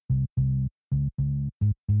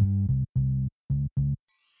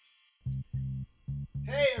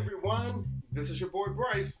Hey everyone, this is your boy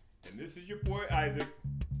Bryce, And this is your boy Isaac.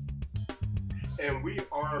 and we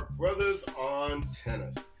are Brothers on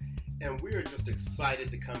Tennis. And we are just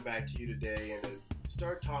excited to come back to you today and to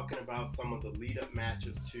start talking about some of the lead up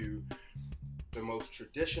matches to the most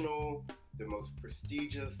traditional, the most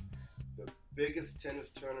prestigious, the biggest tennis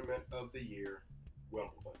tournament of the year,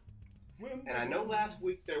 Wimbledon. And I know last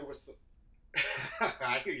week there was some.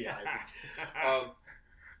 I hear you, Isaac.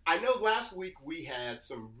 I know last week we had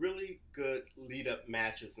some really good lead up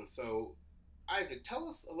matches, and so Isaac, tell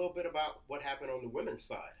us a little bit about what happened on the women's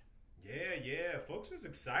side. Yeah. Folks was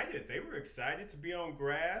excited. They were excited to be on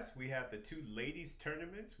grass. We had the two ladies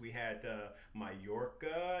tournaments. We had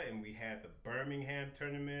Mallorca and we had the Birmingham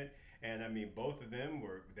tournament. And I mean, both of them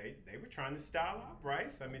were they were trying to style out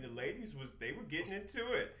Bryce. I mean, the ladies they were getting into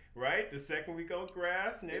it, right? The second week on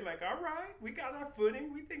grass, and they're like, all right, we got our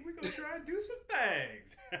footing. We think we're gonna try and do some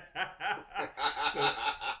things. So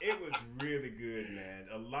it was really good, man.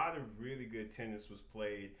 A lot of really good tennis was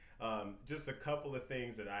played. Just a couple of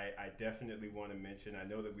things that I definitely want to mention. I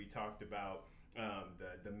know that we talked about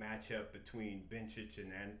the matchup between Bencic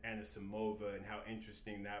and Anisimova and how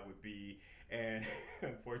interesting that would be. And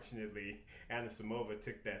unfortunately, Anisimova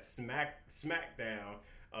took that smackdown.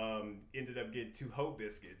 Ended up getting two hoe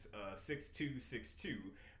biscuits, 6-2,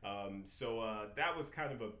 6-2. So that was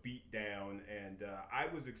kind of a beat down, and I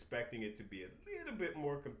was expecting it to be a little bit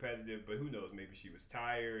more competitive, but who knows? Maybe she was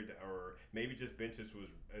tired, or maybe just Bencic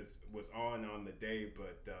was on the day.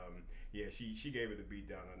 But yeah, she gave it a beat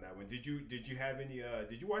down on that one. Did you have any?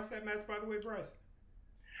 Did you watch that match, by the way, Bryce?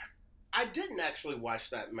 I didn't actually watch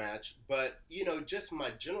that match, but just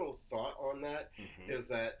my general thought on that is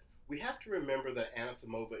that we have to remember that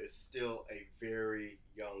Anisimova is still a very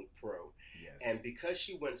young pro. Yes. And because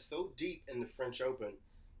she went so deep in the French Open,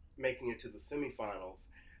 making it to the semifinals,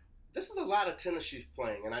 this is a lot of tennis she's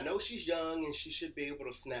playing. And I know she's young and she should be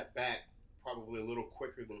able to snap back probably a little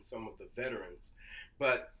quicker than some of the veterans.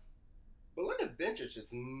 But Belinda Bencic is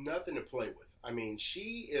nothing to play with. I mean,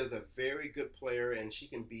 she is a very good player and she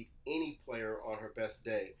can beat any player on her best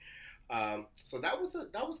day. So that was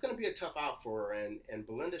going to be a tough out for her, and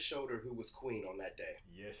Belinda showed her who was queen on that day.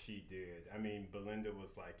 Yes, she did. I mean, Belinda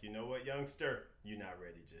was like, you know what, youngster, you're not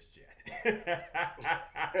ready just yet.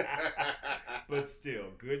 But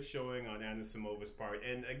still, good showing on Anisimova's part.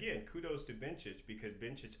 And again, kudos to Bencic, because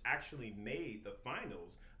Bencic actually made the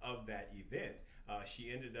finals of that event.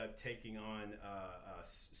 She ended up taking on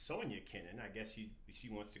Sonia Kenin. I guess she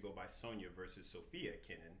wants to go by Sonia versus Sophia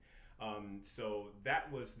Kenin. So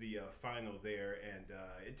that was the final there, and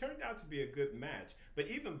it turned out to be a good match. But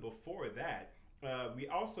even before that, we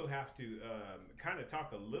also have to kind of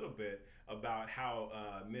talk a little bit about how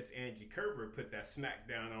Miss Angie Kerber put that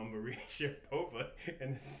smackdown on Maria Sharapova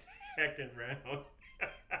in the second round.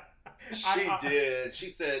 She did.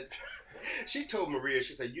 She said, she told Maria,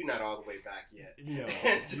 she said, "You're not all the way back yet. No,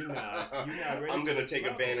 you're not. You're not ready. I'm going to this take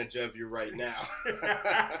level. advantage of you right now."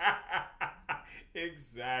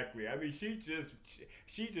 Exactly. I mean, she just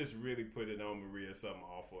really put it on Maria something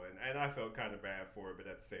awful, and I felt kind of bad for her, but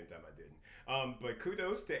at the same time I didn't. But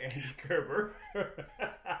kudos to Angie Kerber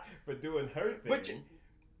for doing her thing.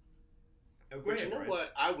 But you know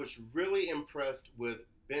what? I was really impressed with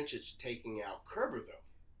Bencic taking out Kerber, though.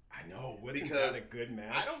 I know. Wasn't that a good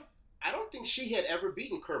match? I don't think she had ever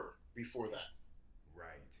beaten Kerber before that.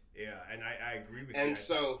 Right. Yeah, and I agree with you. And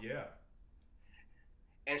so, yeah.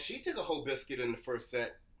 And she took a whole biscuit in the first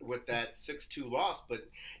set with that 6-2 loss. But,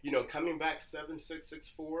 coming back 7-6,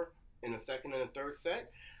 6-4 in the second and the third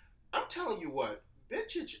set, I'm telling you what,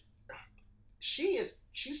 Bencic, she's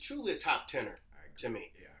truly a top tenor to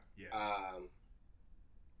me. Yeah.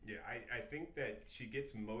 Yeah, I think that she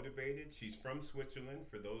gets motivated. She's from Switzerland,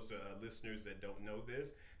 for those listeners that don't know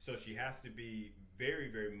this. So she has to be very,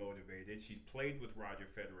 very motivated. She's played with Roger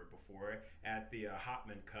Federer before at the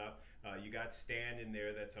Hopman Cup. You got Stan in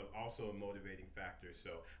there. That's also a motivating factor.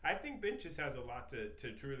 So I think Bencic has a lot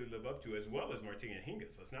to truly live up to, as well as Martina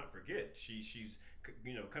Hingis. Let's not forget, she's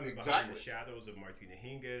coming behind the shadows of Martina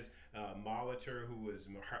Hingis. Molitor, who was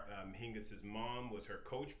Hingis's mom, was her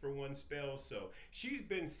coach for one spell. So she's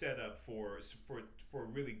been set up for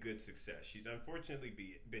really good success. She's unfortunately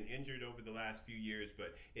been injured over the last few years,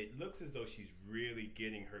 but it looks as though she's really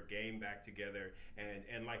getting her game back together.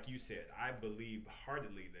 And like you said, I believe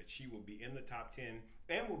heartedly that she will be in the top 10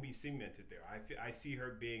 and will be cemented there. I see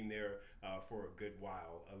her being there for a good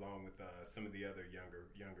while, along with some of the other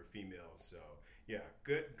younger females. So yeah,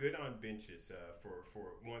 good on Bencic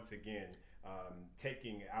for once again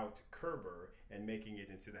taking out Kerber and making it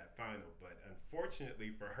into that final. But unfortunately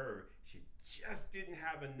for her, she just didn't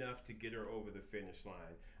have enough to get her over the finish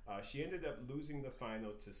line. She ended up losing the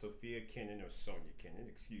final to Sophia Kenin, or Sonia Kenin,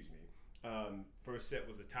 excuse me. First set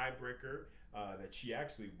was a tiebreaker that she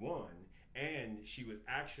actually won, and she was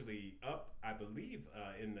actually up, I believe,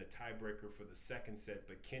 in the tiebreaker for the second set,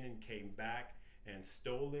 but Kenin came back and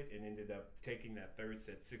stole it and ended up taking that third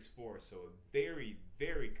set 6-4. So a very,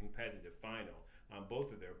 very competitive final on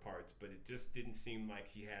both of their parts, but it just didn't seem like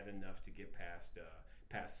she had enough to get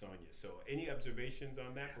past Sonia. So any observations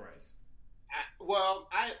on that, Bryce?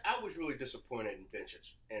 I was really disappointed in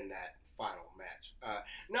Bencic in that final match.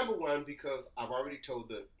 Number one, because I've already told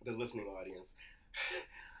the listening audience,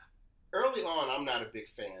 early on, I'm not a big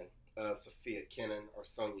fan of Sophia Kenin or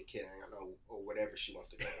Sonia Kenin, or whatever she wants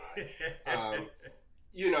to go by.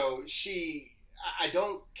 I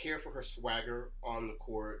don't care for her swagger on the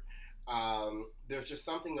court. There's just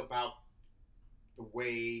something about the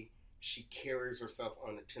way she carries herself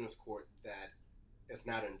on the tennis court that is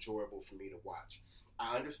not enjoyable for me to watch.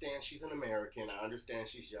 I understand she's an American. I understand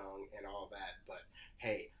she's young and all that. But,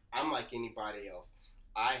 hey, I'm like anybody else.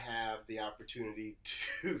 I have the opportunity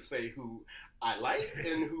to say who I like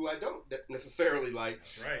and who I don't necessarily like.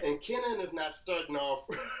 That's right. And Kenin is not starting off,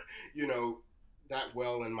 that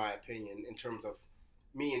well, in my opinion, in terms of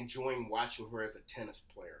me enjoying watching her as a tennis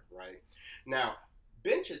player, right? Now,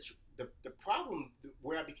 Bencic, the problem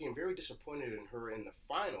where I became very disappointed in her in the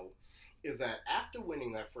final is that after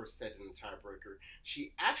winning that first set in the tiebreaker,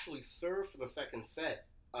 she actually served for the second set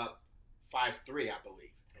up 5-3, I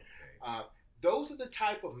believe. Okay. Those are the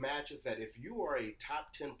type of matches that if you are a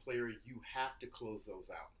top 10 player, you have to close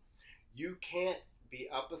those out. You can't be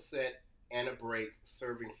up a set and a break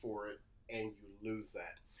serving for it and you lose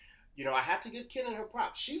that. I have to give Kenin her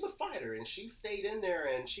props. She's a fighter, and she stayed in there,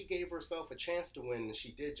 and she gave herself a chance to win, and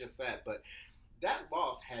she did just that. But that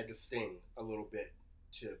loss had to sting a little bit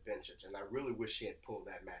to Bencic, and I really wish she had pulled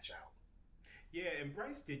that match out. Yeah, and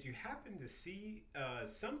Bryce, did you happen to see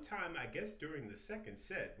sometime, I guess, during the second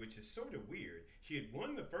set, which is sort of weird, she had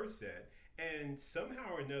won the first set, and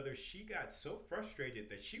somehow or another she got so frustrated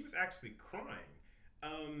that she was actually crying.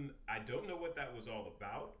 I don't know what that was all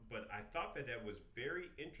about, but I thought that was very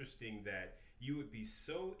interesting that you would be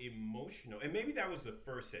so emotional. And maybe that was the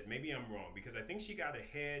first set. Maybe I'm wrong, because I think she got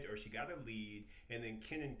ahead or she got a lead, and then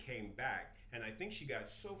Kenin came back. And I think she got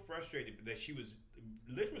so frustrated that she was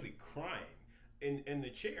literally crying in the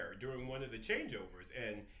chair during one of the changeovers.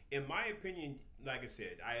 And in my opinion, like I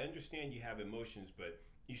said, I understand you have emotions, but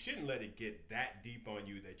you shouldn't let it get that deep on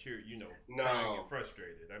you that you're, crying and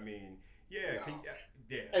frustrated. I mean, yeah, No.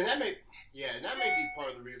 yeah. And that may be part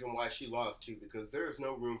of the reason why she lost too, because there is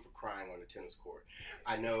no room for crying on the tennis court.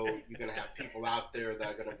 I know you're gonna have people out there that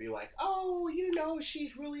are gonna be like, "Oh,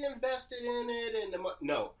 she's really invested in it," and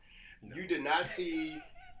no, you did not see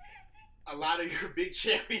a lot of your big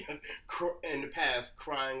champions in the past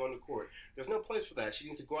crying on the court. There's no place for that. She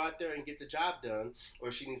needs to go out there and get the job done,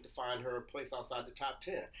 or she needs to find her a place outside the top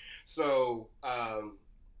 10. So,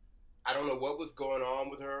 I don't know what was going on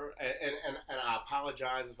with her, and I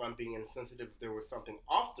apologize if I'm being insensitive if there was something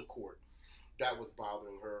off the court that was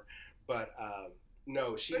bothering her. But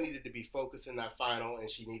no, she needed to be focused in that final, and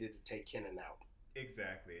she needed to take Kenin out.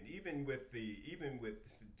 Exactly, and even with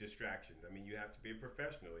distractions, I mean, you have to be a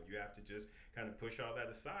professional, and you have to just kind of push all that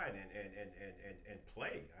aside and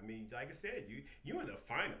play. I mean, like I said, you in the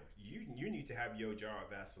final, you need to have your jar of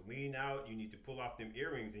Vaseline out. You need to pull off them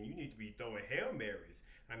earrings, and you need to be throwing Hail Marys.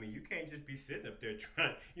 I mean, you can't just be sitting up there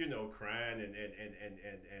trying, crying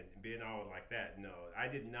and being all like that. No, I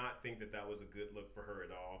did not think that was a good look for her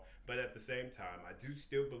at all. But at the same time, I do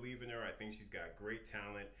still believe in her. I think she's got great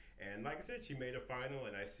talent. And like I said, she made a final,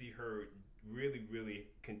 and I see her really, really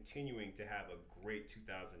continuing to have a great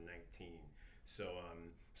 2019.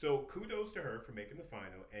 So kudos to her for making the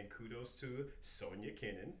final, and kudos to Sonia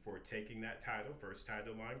Kenin for taking that title, first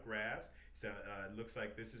title on grass. So looks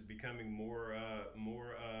like this is becoming more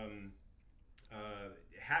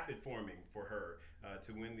habit forming for her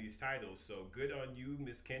to win these titles. So good on you,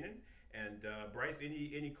 Miss Kenin. And Bryce,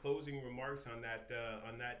 any closing remarks on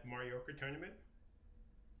that Mallorca tournament?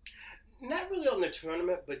 Not really on the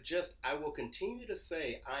tournament, but just I will continue to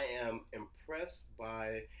say I am impressed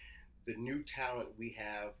by the new talent we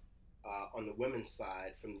have on the women's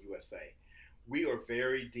side from the USA. We are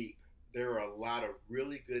very deep. There are a lot of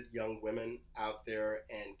really good young women out there,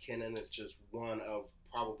 and Kenin is just one of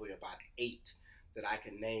probably about 8 that I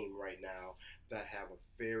can name right now that have a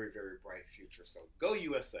very, very bright future. So go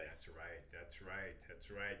USA. That's right. That's right. That's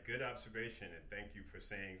right. Good observation, and thank you for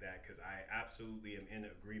saying that because I absolutely am in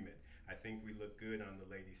agreement. I think we look good on the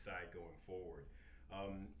ladies' side going forward.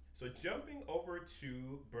 So jumping over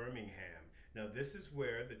to Birmingham. Now this is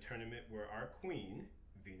where the tournament where our queen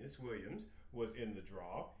Venus Williams was in the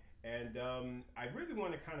draw, and I really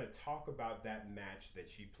want to kind of talk about that match that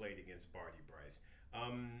she played against Barty Bryce.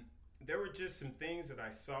 There were just some things that I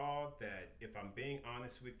saw that, if I'm being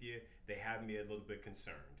honest with you, they have me a little bit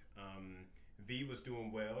concerned. V was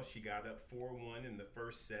doing well. She got up 4-1 in the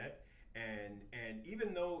first set. And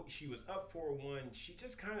even though she was up 4-1, she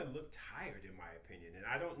just kind of looked tired, in my opinion. And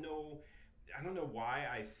I don't know why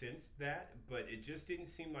I sensed that, but it just didn't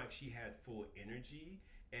seem like she had full energy.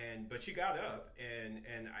 But she got up, and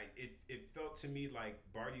it felt to me like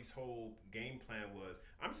Barty's whole game plan was,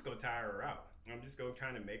 I'm just gonna tire her out. I'm just gonna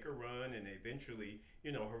try to make her run, and eventually,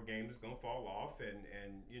 her game is gonna fall off, and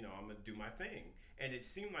I'm gonna do my thing. And it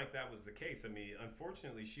seemed like that was the case. I mean,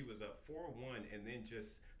 unfortunately, she was up 4-1, and then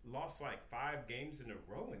just lost like 5 games in a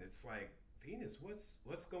row, and it's like, Venus,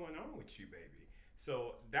 what's going on with you, baby?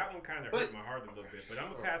 So that one kind of hurt my heart a little bit. But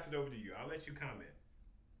I'm gonna pass it over to you. I'll let you comment.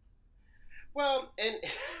 Well, and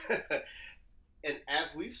and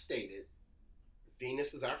as we've stated,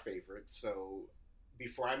 Venus is our favorite. So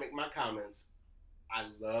before I make my comments, I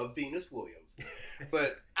love Venus Williams.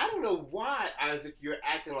 But I don't know why, Isaac, you're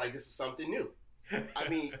acting like this is something new. I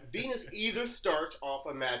mean, Venus either starts off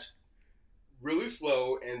a match really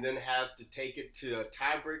slow and then has to take it to a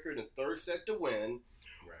tiebreaker in the third set to win,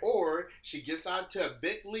 right, or she gets out to a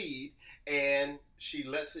big lead and she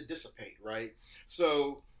lets it dissipate, right?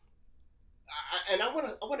 So, I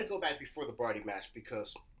want to go back before the Barty match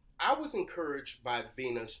because I was encouraged by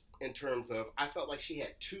Venus in terms of I felt like she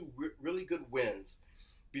had 2 really good wins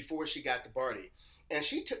before she got to Barty, and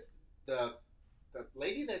she took the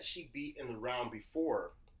lady that she beat in the round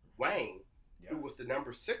before, Wang, who was the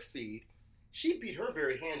number 6 seed. She beat her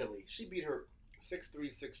very handily. She beat her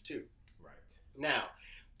 6-3, 6-2. Right. Now,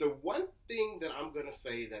 the one thing that I'm going to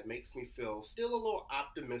say that makes me feel still a little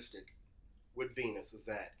optimistic with Venus is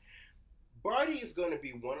that Barty is going to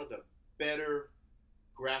be one of the better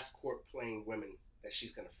grass court playing women that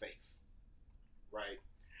she's going to face. Right?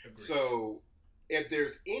 Agreed. So if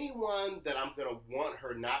there's anyone that I'm going to want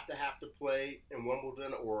her not to have to play in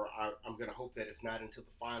Wimbledon, or I'm going to hope that it's not into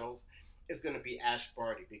the finals, it's going to be Ash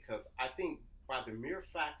Barty, because I think by the mere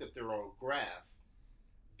fact that they're on grass,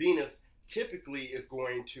 Venus typically is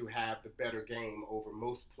going to have the better game over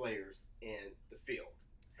most players in the field.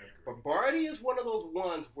 But Barty is one of those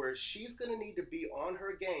ones where she's going to need to be on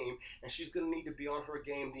her game, and she's going to need to be on her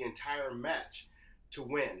game the entire match to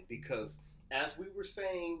win, because as we were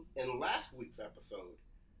saying in last week's episode,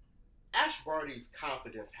 Ash Barty's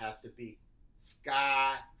confidence has to be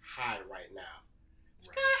sky high right now.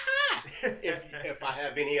 Sky high! if I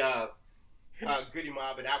have any Goody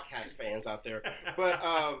Mob and Outkast fans out there. But,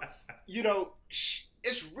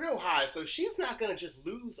 it's real high, so she's not going to just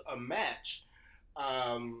lose a match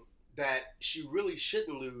that she really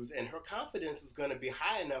shouldn't lose, and her confidence is going to be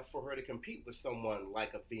high enough for her to compete with someone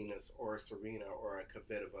like a Venus or a Serena or a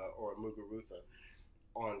Kvitova or a Muguruza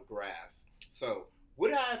on grass. So,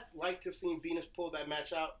 would I have liked to have seen Venus pull that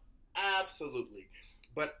match out? Absolutely.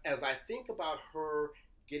 But as I think about her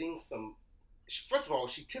getting some, first of all,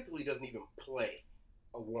 she typically doesn't even play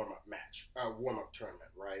a warm-up match, a warm-up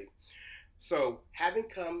tournament, right? So, having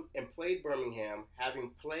come and played Birmingham,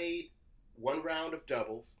 having played one round of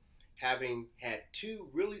doubles, having had 2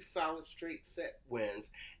 really solid straight set wins,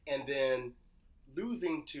 and then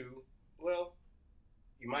losing to, well,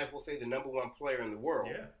 you might as well say the number 1 player in the world.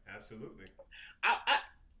 Yeah, absolutely.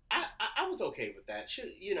 I was okay with that.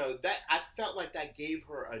 That I felt like that gave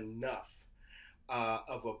her enough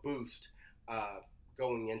of a boost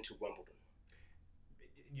going into Wimbledon.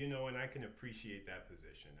 And I can appreciate that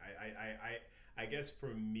position. I guess for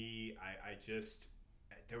me, I just,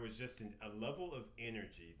 there was just a level of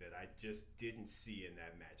energy that I just didn't see in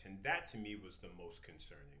that match. And that to me was the most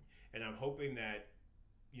concerning. And I'm hoping that,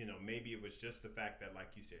 maybe it was just the fact that,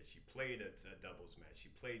 like you said, she played a doubles match. She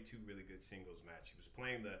played 2 really good singles matches. She was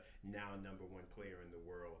playing the now number 1 player in the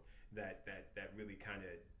world that really kind of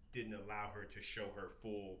didn't allow her to show her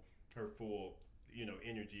full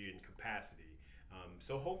energy and capacity.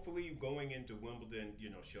 So hopefully going into Wimbledon,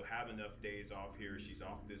 she'll have enough days off here. She's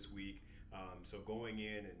off this week. So going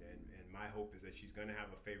in, and my hope is that she's going to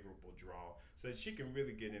have a favorable draw so that she can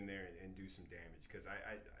really get in there and do some damage, because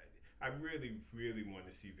I really, really want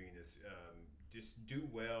to see Venus just do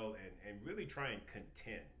well and really try and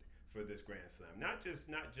contend for this Grand Slam. Not just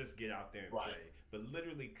get out there and Right. play, but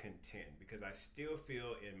literally contend. Because I still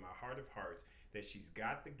feel in my heart of hearts that she's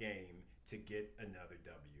got the game to get another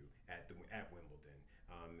W at Wimbledon.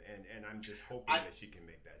 And I'm just hoping that she can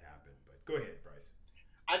make that happen. But go ahead, Bryce.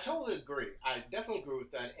 I totally agree. I definitely agree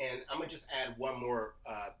with that. And I'm going to just add one more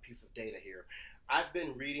piece of data here. I've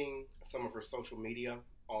been reading some of her social media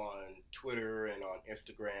on Twitter and on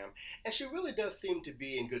Instagram, and she really does seem to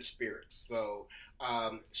be in good spirits. So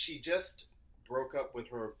she just broke up with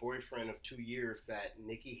her boyfriend of 2 years, that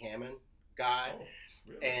Nikki Hammond guy. Oh,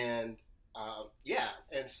 really? And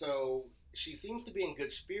and so she seems to be in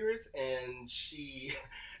good spirits, and she,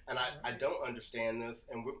 and I don't understand this,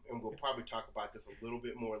 and we'll probably talk about this a little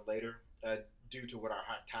bit more later due to what our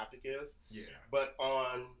hot topic is. Yeah. But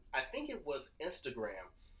on, I think it was Instagram,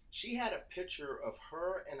 she had a picture of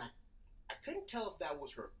her, and I couldn't tell if that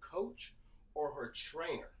was her coach or her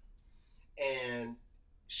trainer, and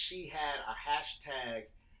she had a hashtag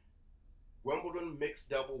Wimbledon mixed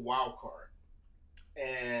double wild card.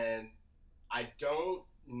 And I don't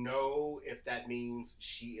know if that means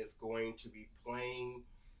she is going to be playing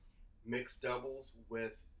mixed doubles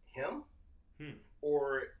with him,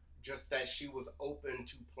 or just that she was open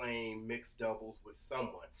to playing mixed doubles with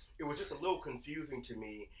someone. It was just a little confusing to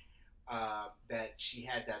me that she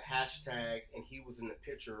had that hashtag and he was in the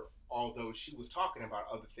picture, although she was talking about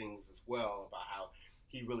other things as well, about how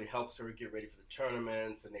he really helps her get ready for the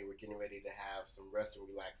tournaments, and they were getting ready to have some rest and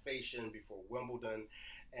relaxation before Wimbledon.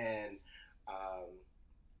 And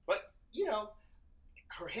but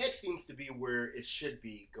her head seems to be where it should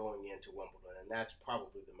be going into Wimbledon, and that's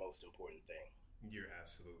probably the most important thing. You're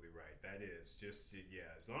absolutely right. That is just, yeah.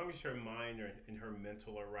 As long as her mind and her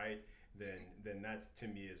mental are right, then that to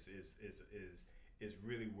me is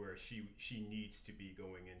really where she needs to be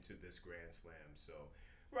going into this Grand Slam. So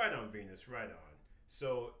right on, Venus, right on.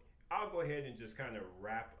 So I'll go ahead and just kind of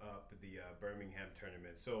wrap up the Birmingham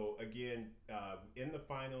tournament. So again, in the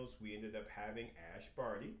finals, we ended up having Ash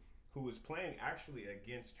Barty, who was playing actually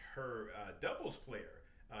against her doubles player.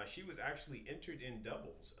 She was actually entered in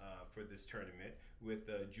doubles for this tournament with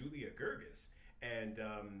Julia Gerges. And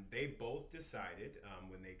they both decided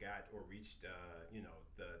when they got or reached,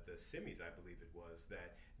 the semis, I believe it was,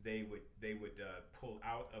 that they would pull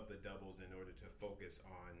out of the doubles in order to focus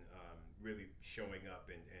on really showing up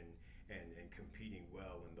and competing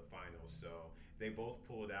well in the finals. So they both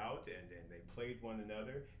pulled out and they played one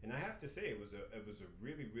another. And I have to say, it was a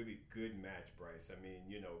really, really good match, Bryce. I mean,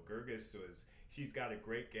 Gerges she's got a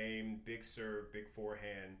great game, big serve, big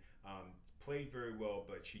forehand. Played very well,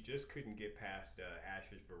 but she just couldn't get past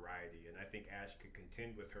Ash's variety. And I think Ash could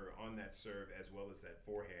contend with her on that serve as well as that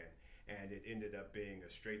forehand. And it ended up being a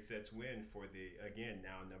straight sets win for the, again,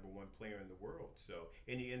 now number one player in the world. So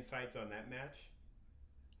any insights on that match?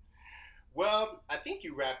 Well, I think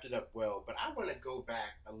you wrapped it up well, but I want to go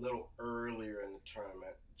back a little earlier in the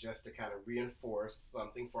tournament just to kind of reinforce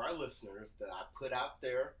something for our listeners that I put out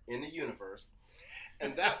there in the universe.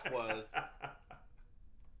 And that was...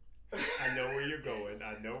 I know where you're going.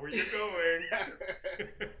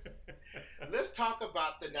 Let's talk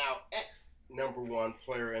about the now ex number one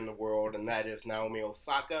player in the world, and that is Naomi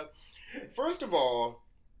Osaka. First of all,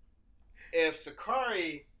 if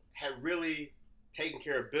Sakkari had really taken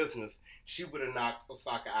care of business, she would have knocked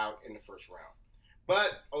Osaka out in the first round.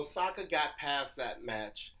 But Osaka got past that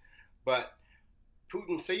match. But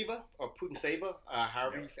Putintseva,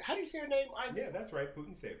 however you say, how do you say her name, Isaac? Yeah, that's right,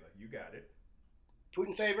 Putintseva. You got it.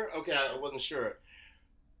 Putintseva? Okay, I wasn't sure.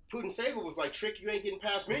 Putintseva was like, Trick, you ain't getting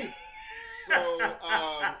past me. So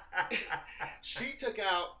she took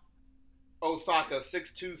out Osaka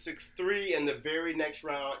 6-2, 6-3 in the very next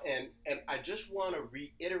round. And I just want to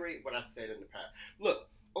reiterate what I said in the past. Look,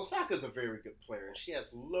 Osaka's a very good player, and she has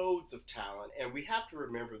loads of talent. And we have to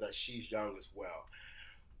remember that she's young as well.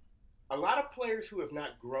 A lot of players who have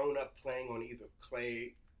not grown up playing on either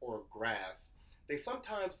clay or grass, they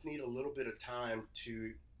sometimes need a little bit of time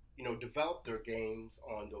to, develop their games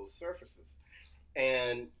on those surfaces.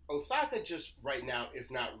 And Osaka just right now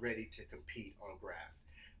is not ready to compete on grass.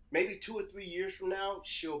 Maybe 2 or 3 years from now,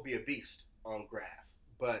 she'll be a beast on grass.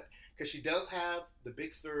 But because she does have the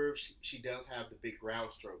big serve, she does have the big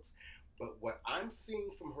ground strokes. But what I'm seeing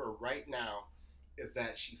from her right now is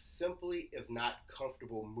that she simply is not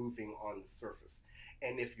comfortable moving on the surface.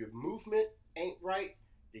 And if your movement ain't right,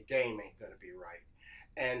 the game ain't going to be right.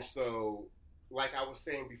 And so, like I was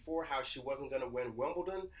saying before, how she wasn't going to win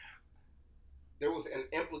Wimbledon, there was an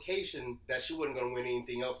implication that she wasn't going to win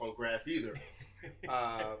anything else on grass either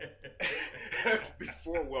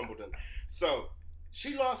before Wimbledon. So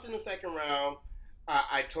she lost in the second round.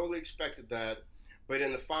 I totally expected that. But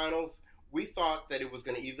in the finals, we thought that it was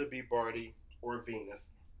going to either be Barty or Venus.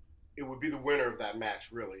 It would be the winner of that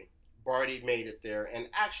match, really. Barty made it there. And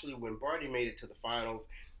actually, when Barty made it to the finals,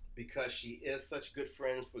 because she is such good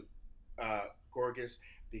friends with Gorgas,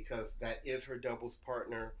 because that is her doubles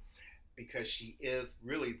partner, because she is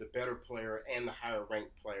really the better player and the higher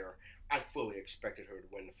ranked player, I fully expected her to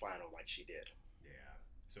win the final like she did. Yeah.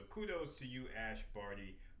 So kudos to you, Ash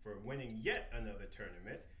Barty, for winning yet another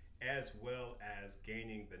tournament, as well as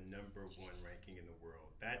gaining the number one ranking in the world.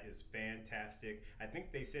 That is fantastic. I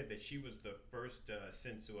think they said that she was the first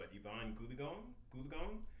since Yvonne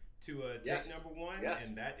Goolagong to take number one,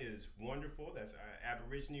 and that is wonderful. That's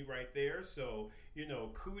Aborigine right there. So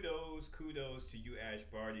kudos to you, Ash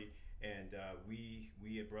Barty, and we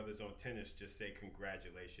at Brothers on Tennis just say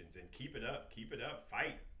congratulations and keep it up,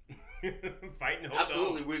 fight, fight and hold on.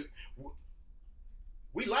 Absolutely,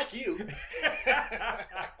 we like you.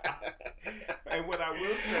 And what I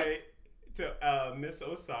will say to Miss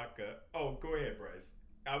Osaka, go ahead, Bryce.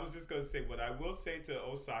 I was just going to say, what I will say to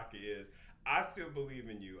Osaka is, I still believe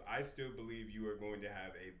in you. I still believe you are going to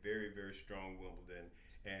have a very, very strong Wimbledon,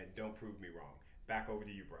 and don't prove me wrong. Back over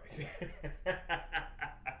to you, Bryce.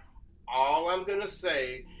 All I'm going to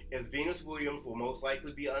say is Venus Williams will most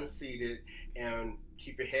likely be unseated, and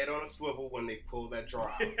keep your head on a swivel when they pull that draw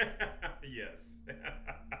out. Yes.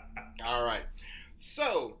 All right.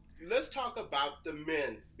 So let's talk about the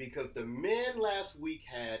men, because the men last week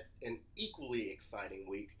had an equally exciting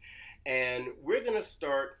week. And we're going to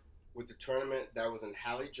start with the tournament that was in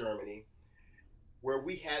Halle, Germany, where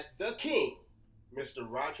we had the king, Mr.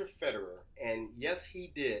 Roger Federer. And yes,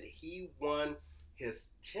 he did. He won his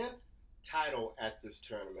 10th title at this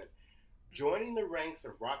tournament, joining the ranks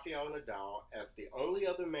of Rafael Nadal as the only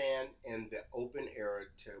other man in the Open era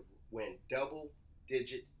to win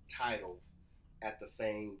double-digit titles at the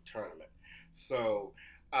same tournament. So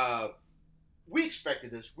we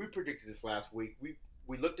expected this. We predicted this last week.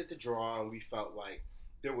 We looked at the draw and we felt like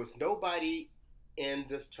there was nobody in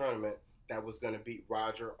this tournament that was going to beat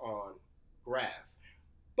Roger on grass.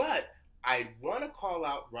 But I want to call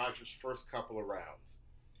out Roger's first couple of rounds.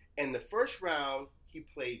 In the first round, he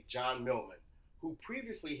played John Millman, who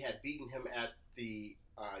previously had beaten him at the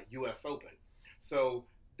U.S. Open. So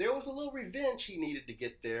there was a little revenge he needed to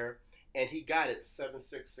get there, and he got it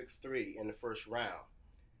 7-6, 6-3 in the first round.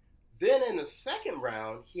 Then in the second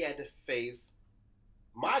round, he had to face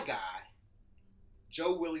my guy,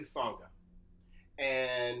 Joe Willie Tsonga.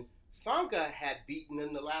 And Tsonga had beaten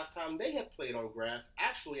him the last time they had played on grass,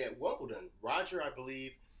 actually at Wimbledon. Roger, I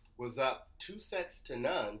believe, was up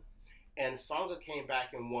 2-0, and Tsonga came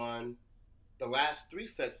back and won the last 3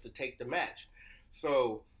 sets to take the match.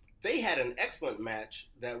 So they had an excellent match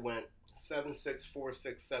that went 7-6,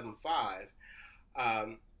 4-6,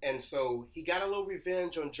 7-5. And so he got a little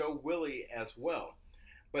revenge on Joe Willie as well.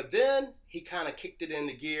 But then he kind of kicked it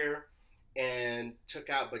into gear and took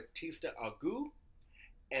out Bautista Agut.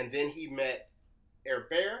 And then he met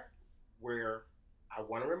Herbert, where I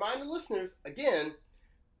want to remind the listeners, again,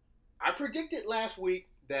 I predicted last week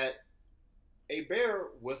that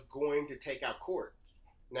Herbert was going to take out Coric.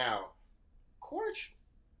 Now, Coric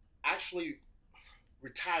actually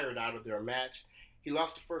retired out of their match. He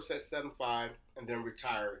lost the first set 7-5 and then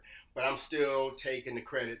retired. But I'm still taking the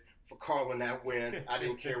credit for calling that win. I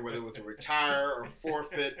didn't care whether it was a retire or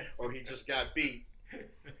forfeit or he just got beat.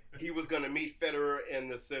 He was going to meet Federer in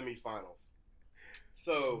the semifinals.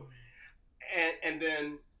 So, and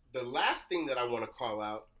then the last thing that I want to call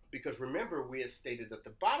out, because remember we had stated that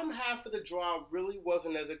the bottom half of the draw really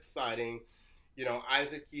wasn't as exciting.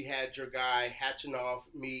 Isaac, you had your guy Khachanov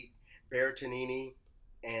meet Berrettini,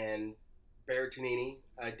 and Berrettini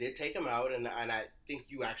did take him out, and I think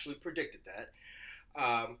you actually predicted that.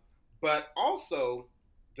 But also,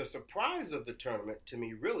 the surprise of the tournament to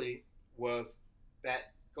me really was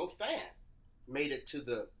that Goffin made it to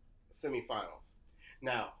the semifinals.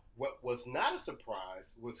 Now, what was not a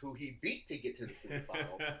surprise was who he beat to get to the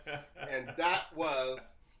semifinals, and that was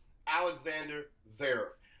Alexander Zverev.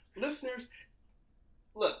 Listeners,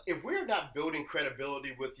 look, if we're not building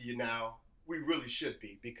credibility with you now, we really should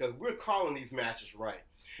be, because we're calling these matches right.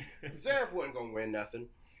 Zverev wasn't going to win nothing.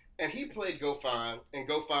 And he played Goffin, and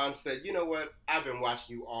Goffin said, you know what, I've been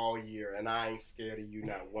watching you all year, and I ain't scared of you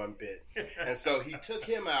not one bit. And so he took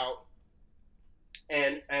him out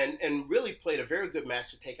and really played a very good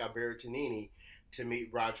match to take out Berrettini to meet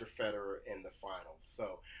Roger Federer in the finals.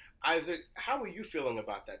 So, Isaac, how were you feeling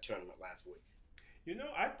about that tournament last week?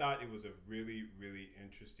 I thought it was a really, really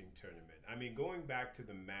interesting tournament. I mean, going back to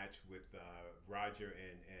the match with Roger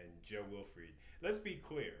and Joe Wilfried, let's be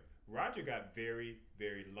clear. Roger got very,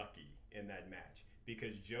 very lucky in that match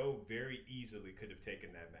because Joe very easily could have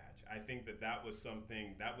taken that match. I think that was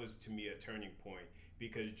something that was to me a turning point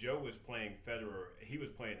because Joe was playing Federer. He was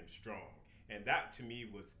playing him strong. And that, to me,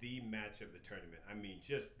 was the match of the tournament. I mean,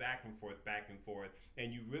 just back and forth.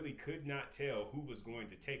 And you really could not tell who was going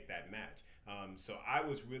to take that match. So I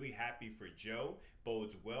was really happy for Joe.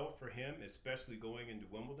 Bodes well for him, especially going into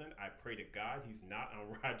Wimbledon. I pray to God he's not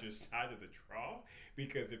on Roger's side of the draw.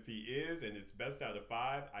 Because if he is, and it's best out of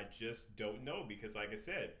 5, I just don't know. Because, like I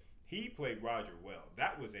said, he played Roger well.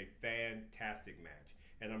 That was a fantastic match.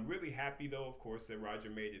 And I'm really happy, though, of course, that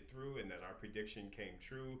Roger made it through and that our prediction came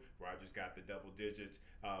true. Roger's got the double digits.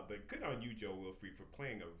 But good on you, Joe Wilfried, for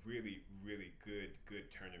playing a really, really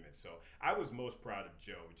good tournament. So I was most proud of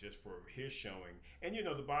Joe just for his showing. And, you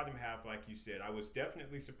know, the bottom half, like you said, I was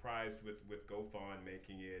definitely surprised with Goffin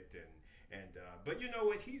making it. But you know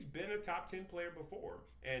what? He's been a top 10 player before.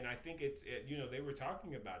 And I think they were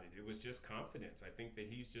talking about it. It was just confidence. I think that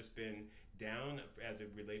he's just been down as it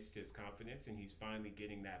relates to his confidence, and he's finally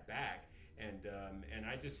getting that back. And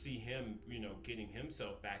I just see him, getting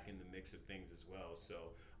himself back in the mix of things as well.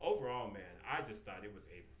 So overall, man, I just thought it was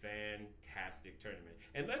a fantastic tournament.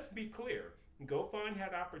 And let's be clear, Goffin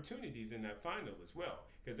had opportunities in that final as well,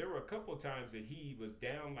 because there were a couple of times that he was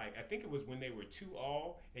down, like I think it was when they were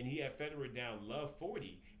 2-all, and he had Federer down love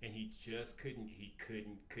 40, and he just couldn't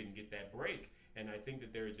get that break. And I think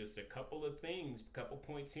that there are just a couple of things, couple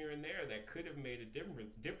points here and there that could have made a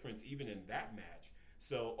difference even in that match.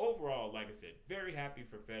 So overall, like I said, very happy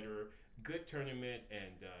for Federer. Good tournament,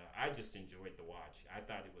 and I just enjoyed the watch. I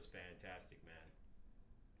thought it was fantastic, man.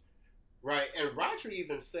 Right, and Roger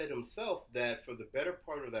even said himself that for the better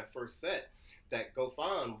part of that first set, that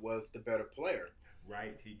Goffin was the better player.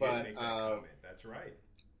 Right, he did make that comment. That's right.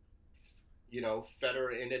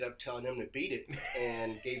 Federer ended up telling him to beat it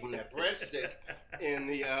and gave him that breadstick in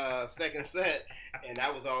the second set, and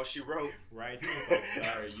that was all she wrote. Right, he was like,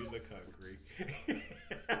 sorry, you look hungry.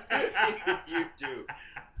 You do.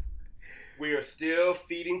 We are still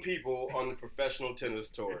feeding people on the professional tennis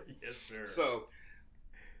tour. Yes, sir.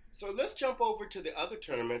 So let's jump over to the other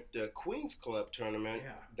tournament, the Queen's Club tournament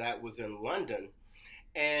that was in London.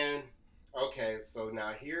 And, okay, so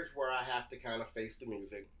now here's where I have to kind of face the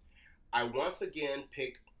music. I once again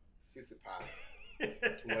picked Tsitsipas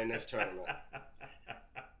to win this tournament.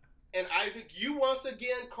 And Isaac, you once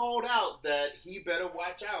again called out that he better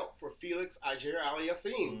watch out for Felix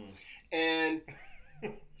Auger-Aliassime. And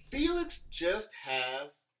Felix just has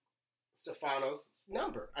Stefanos'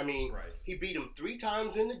 number. I mean, he beat him 3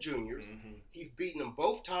 times in the juniors. Mm-hmm. He's beaten him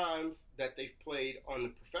both times that they've played on the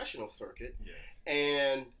professional circuit. Yes.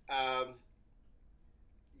 And,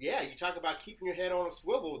 you talk about keeping your head on a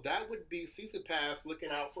swivel. That would be Tsitsipas looking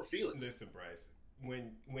out for Felix. Listen, Bryce,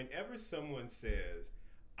 whenever someone says,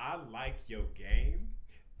 I like your game,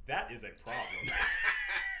 that is a problem.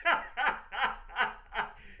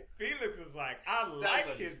 Felix was like, I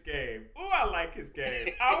like his game. Ooh, I like his game.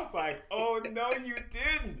 I was like, oh, no, you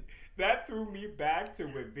didn't. That threw me back to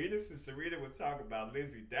when Venus and Serena was talking about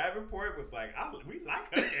Lindsay Davenport. Was like, we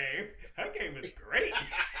like her game. Her game is great.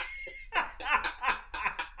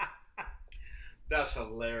 That's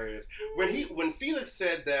hilarious. When Felix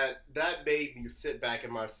said that made me sit back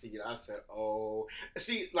in my seat. I said, oh.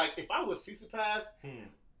 See, like, if I was Tsitsipas,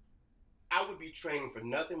 I would be training for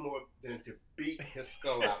nothing more than to beat his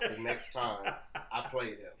skull out the next time I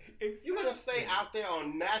played him. Exactly. You going to say out there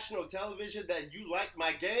on national television that you like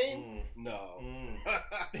my game? No.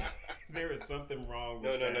 There is something wrong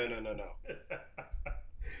with that. No.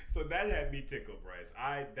 So that had me tickled, Bryce.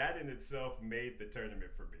 That in itself made the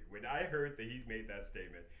tournament for me. When I heard that he made that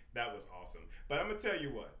statement, that was awesome. But I'm going to tell you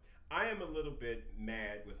what. I am a little bit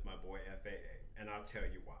mad with my boy FAA, and I'll tell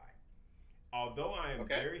you why. Although I am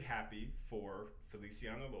very happy for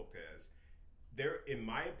Feliciano Lopez, in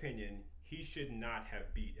my opinion, he should not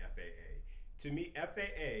have beat FAA. To me,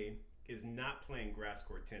 FAA is not playing grass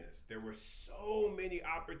court tennis. There were so many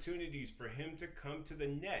opportunities for him to come to the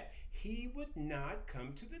net. He would not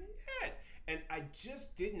come to the net. And I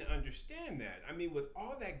just didn't understand that. I mean, with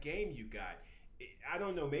all that game you got, I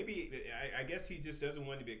don't know, maybe, I guess he just doesn't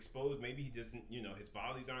want to be exposed. Maybe he doesn't, his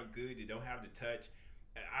volleys aren't good. They don't have the touch.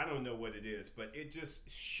 I don't know what it is, but it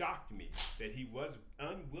just shocked me that he was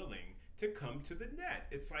unwilling to come to the net.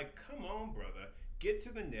 It's like, come on, brother, get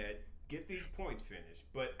to the net, get these points finished.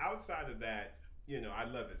 But outside of that, I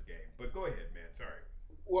love his game. But go ahead, man. Sorry.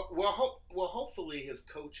 Well, hopefully his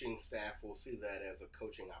coaching staff will see that as a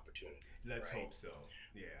coaching opportunity. Let's hope so.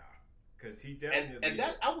 Yeah, because he definitely. And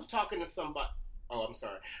I was talking to somebody. Oh, I'm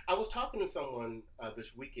sorry. I was talking to someone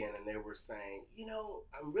this weekend, and they were saying,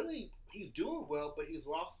 he's doing well, but he's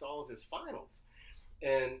lost all of his finals.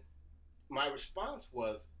 And my response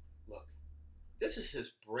was, look, this is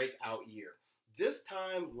his breakout year. This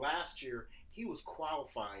time last year, he was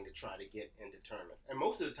qualifying to try to get into tournaments, and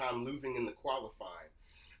most of the time losing in the qualifying.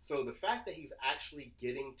 So the fact that he's actually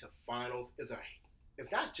getting to finals is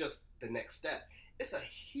not just the next step. It's a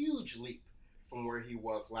huge leap from where he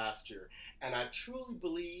was last year, and I truly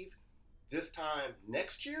believe this time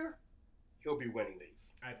next year he'll be winning these.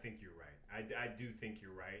 I think you're right. I do think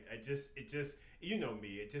you're right. It just, you know me,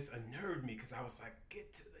 it just unnerved me because I was like,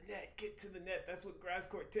 get to the net, get to the net. That's what grass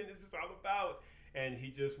court tennis is all about. And he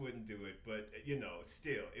just wouldn't do it. But,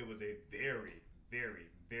 still, it was a very, very,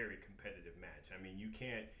 very competitive match. I mean, you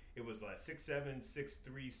can't, it was like 6-7,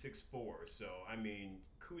 6-3, 6-4. So, I mean,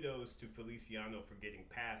 kudos to Feliciano for getting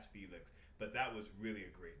past Felix. But that was really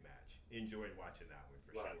a great match. Enjoyed watching that one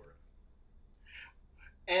for Right. sure.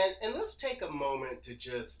 And let's take a moment to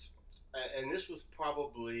just, and this was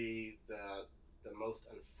probably the most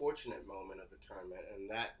unfortunate moment of the tournament, and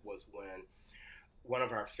that was when one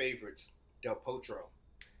of our favorites, Del Potro,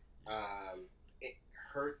 Yes. it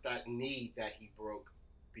hurt that knee that he broke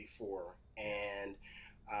before, and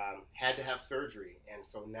had to have surgery, and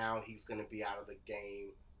so now he's going to be out of the game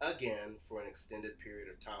again for an extended period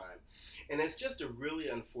of time. And it's just a really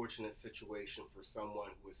unfortunate situation for someone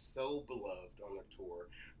who is so beloved on the tour,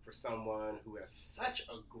 for someone who has such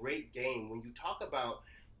a great game. When you talk about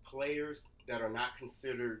players that are not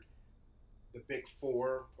considered the big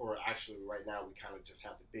four, or actually right now we kind of just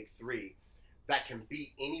have the big three, that can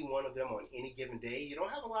beat any one of them on any given day, you don't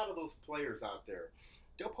have a lot of those players out there.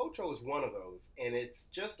 Del Potro is one of those, and it's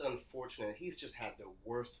just unfortunate. He's just had the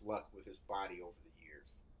worst luck with his body over the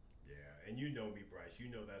years. Yeah, and you know me, Bryce. You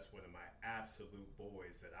know that's one of my absolute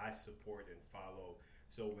boys that I support and follow.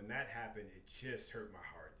 So when that happened, it just hurt my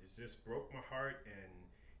heart. It just broke my heart. And,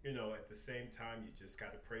 at the same time, you just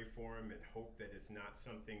got to pray for him and hope that it's not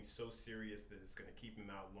something so serious that it's going to keep him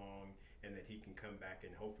out long and that he can come back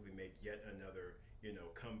and hopefully make yet another,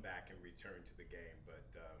 comeback and return to the game. But,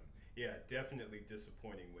 yeah, definitely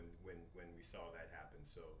disappointing when we saw that happen.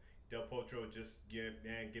 So Del Potro, just get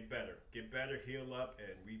better, heal up,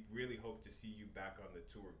 and we really hope to see you back on the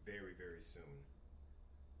tour very, very soon.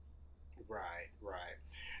 Right, right.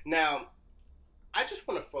 Now, I just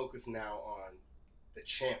want to focus now on the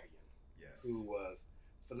champion, who Yes, was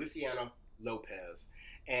Feliciano Lopez.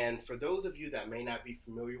 And for those of you that may not be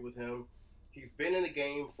familiar with him, he's been in the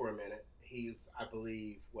game for a minute. He's, I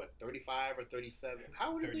believe, what, 35 or 37?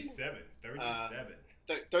 How old is he? 37, Uh, 37.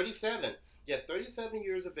 37. Yeah, 37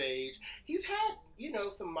 years of age. He's had,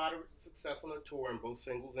 some moderate success on the tour in both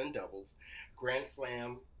singles and doubles. Grand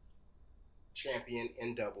Slam champion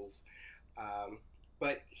in doubles. Um,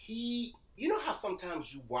 but you know how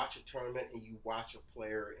sometimes you watch a tournament and you watch a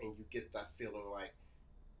player and you get that feeling like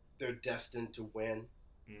they're destined to win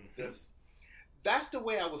Hmm. this? That's the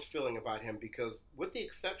way I was feeling about him, because with the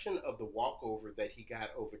exception of the walkover that he got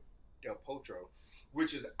over Del Potro,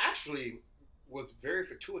 which is actually was very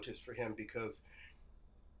fortuitous for him, because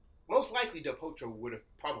most likely Del Potro would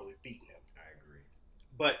have probably beaten him. I agree.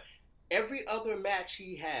 But every other match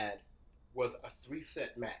he had was a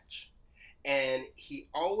three-set match. And he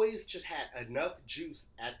always just had enough juice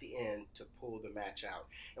at the end to pull the match out.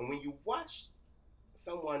 And when you watch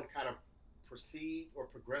someone kind of proceed or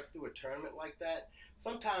progress through a tournament like that,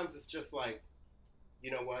 sometimes it's just like,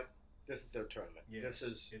 you know what? This is their tournament. Yeah, This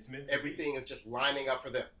is it's meant to be. everything is just lining up for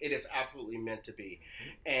them. It is absolutely meant to be. Hmm.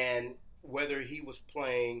 And whether he was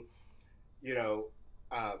playing, you know,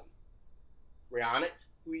 uh, Raonic,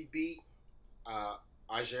 who he beat,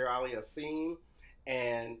 Ajer Ali Assim,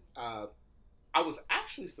 and I was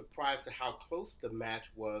actually surprised at how close the match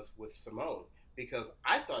was with Simone, because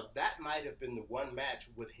I thought that might have been the one match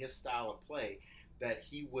with his style of play that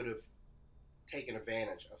he would have taken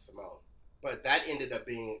advantage of Simone. But that ended up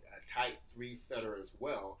being a tight three setter as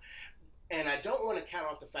well. And I don't want to count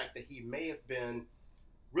out the fact that he may have been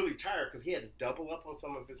really tired because he had to double up on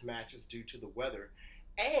some of his matches due to the weather.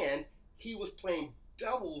 And he was playing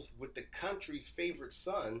doubles with the country's favorite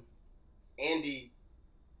son, Andy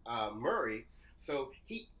Murray. So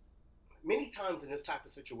he many times in this type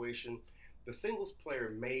of situation, the singles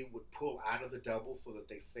player may would pull out of the double so that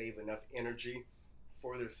they save enough energy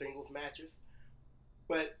for their singles matches.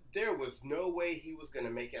 But there was no way he was going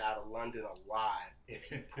to make it out of London alive if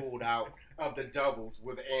he pulled out of the doubles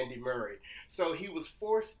with Andy Murray. So he was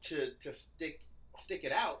forced to stick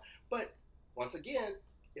it out. But once again,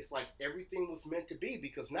 it's like everything was meant to be,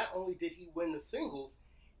 because not only did he win the singles,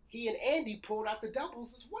 he and Andy pulled out the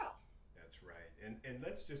doubles as well. That's right. And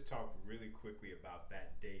let's just talk really quickly about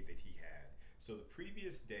that day that he had. So the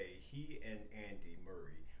previous day, he and Andy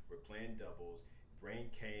Murray were playing doubles. Rain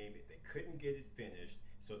came, they couldn't get it finished,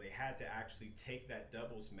 so they had to actually take that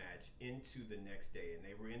doubles match into the next day, and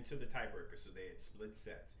they were into the tiebreaker, so they had split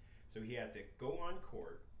sets. So he had to go on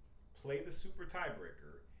court, play the super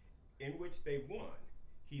tiebreaker, in which they won.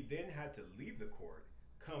 He then had to leave the court,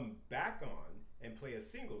 come back on, and play a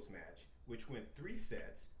singles match, which went 3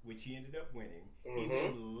 sets, which he ended up winning. He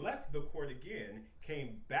then left the court again,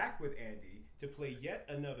 came back with Andy to play yet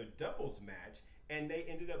another doubles match, and they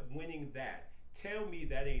ended up winning that. Tell me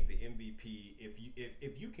that ain't the MVP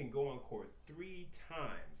if you can go on court 3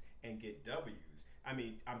 times and get W's. I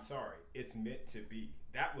mean, I'm sorry, it's meant to be.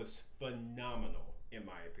 That was phenomenal, in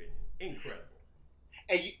my opinion. Incredible.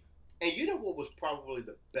 And you know what was probably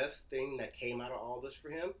the best thing that came out of all this for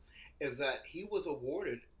him is that he was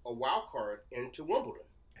awarded a wild card into Wimbledon.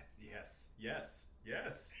 Yes.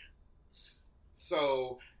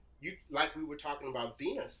 So, like we were talking about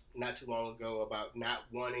Venus not too long ago about not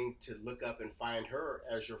wanting to look up and find her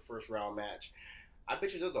as your first round match. I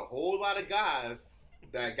bet you there's a whole lot of guys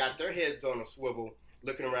that got their heads on a swivel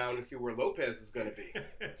looking around to see where Lopez is going to be.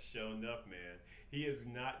 Sure enough, man. He is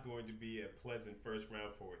not going to be a pleasant first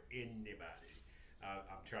round for anybody.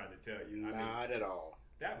 I'm trying to tell you. Not at all.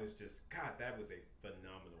 That was a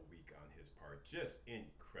phenomenal week on his part. Just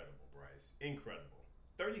incredible, Bryce. Incredible.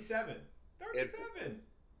 37.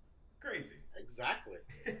 Crazy. Exactly.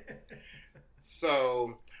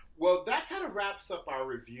 So, well, that kind of wraps up our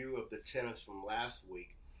review of the tennis from last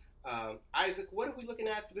week. Isaac, what are we looking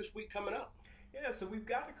at for this week coming up? Yeah, so we've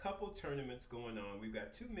got a couple tournaments going on. We've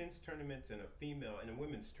got 2 men's tournaments and a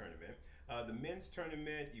women's tournament. The men's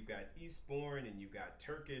tournament, you've got Eastbourne and you've got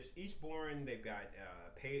Turkish. Eastbourne, they've got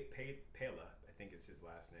Pela, I think is his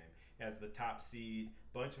last name, as the top seed.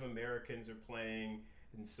 Bunch of Americans are playing.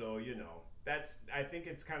 And so, I think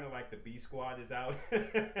it's kind of like the B squad is out.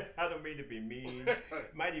 I don't mean to be mean.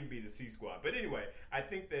 Might even be the C squad. But anyway, I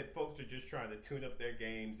think that folks are just trying to tune up their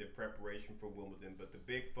games in preparation for Wimbledon. But the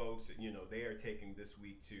big folks, they are taking this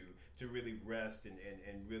week to really rest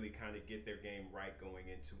and really kind of get their game right going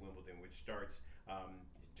into Wimbledon, which starts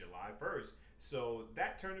July 1st. So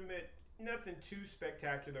that tournament, nothing too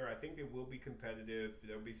spectacular. I think it will be competitive.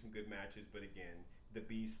 There'll be some good matches. But again, the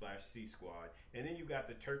B/C squad. And then you got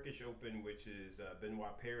the Turkish Open, which is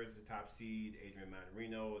Benoit Paire is the top seed. Adrian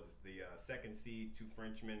Manarino is the second seed. 2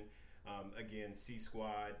 Frenchmen. Again, C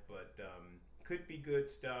squad, but could be good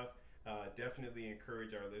stuff. Definitely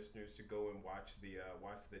encourage our listeners to go and watch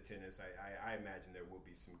the tennis. I imagine there will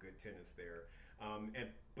be some good tennis there.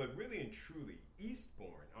 But really and truly,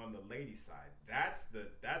 Eastbourne on the ladies' side, that's the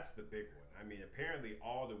big one. I mean, apparently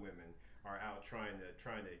all the women are out trying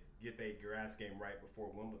to get their grass game right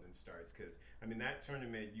before Wimbledon starts. Because, I mean, that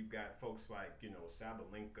tournament, you've got folks like,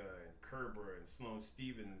 Sabalenka and Kerber and Sloane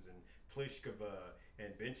Stephens and Pliskova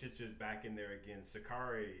and Bencic is back in there again.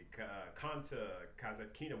 Sakari, Konta,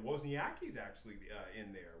 Kazatkina, Wozniacki's actually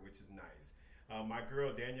in there, which is nice. My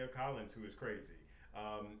girl, Danielle Collins, who is crazy.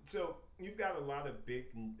 So you've got a lot of big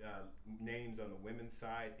names on the women's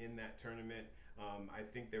side in that tournament. I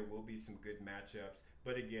think there will be some good matchups,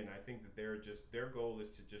 but again, I think that their goal is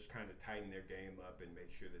to just kind of tighten their game up and make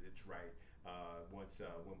sure that it's right once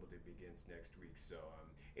Wimbledon begins next week. So,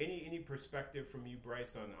 any perspective from you,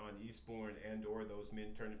 Bryce, on Eastbourne and or those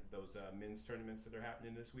men's tournaments that are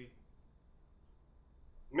happening this week?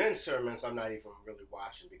 Men's tournaments, I'm not even really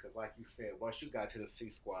watching because, like you said, once you got to the C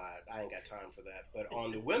squad, I ain't got time for that. But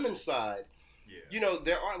on the women's side,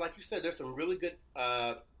 there are, like you said, there's some really good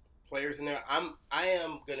players in there. I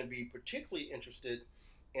am going to be particularly interested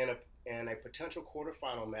in a potential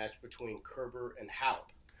quarterfinal match between Kerber and Halep.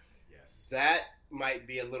 Yes, that might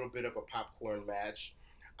be a little bit of a popcorn match.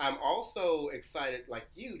 I'm also excited, like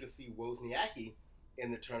you, to see Wozniacki in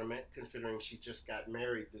the tournament, considering she just got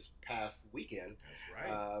married this past weekend. That's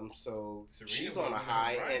right. So Serena she's was on a one of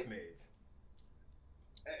high. her bridesmaids.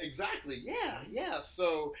 Exactly. Yeah.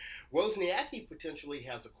 So Wozniacki potentially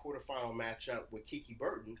has a quarterfinal matchup with Kiki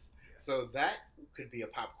Bertens. Yes. So that could be a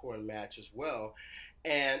popcorn match as well.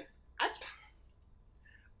 And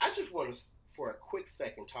I just want to, for a quick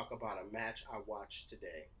second, talk about a match I watched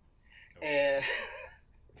today. Okay.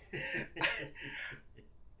 And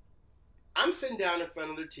I'm sitting down in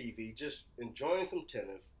front of the TV, just enjoying some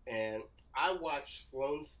tennis, and I watched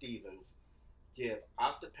Sloane Stephens give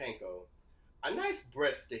Ostapenko a nice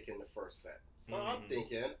breadstick in the first set. So I'm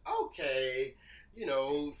thinking, okay,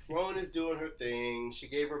 Sloane is doing her thing. She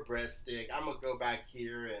gave her breadstick. I'm going to go back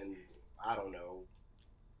here and, I don't know,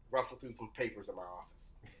 ruffle through some papers in my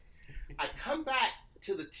office. I come back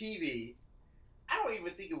to the TV, don't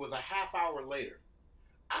even think it was a half hour later.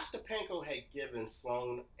 Ostapenko had given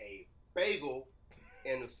Sloane a bagel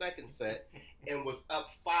in the second set and was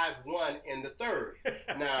up 5-1 in the third.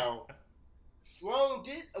 Now, Sloane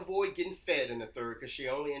did avoid getting fed in the third because she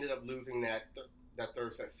only ended up losing that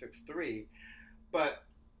third set 6-3. But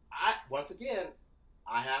once again,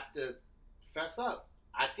 I have to fess up.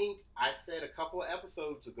 I think I said a couple of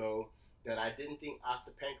episodes ago that I didn't think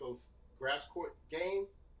Ostapenko's grass court game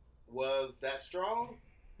was that strong.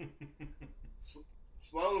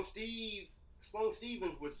 Sloane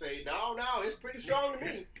Stevens would say, no, it's pretty strong to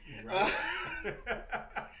me.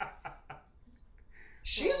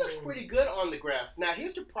 She looks pretty good on the grass. Now,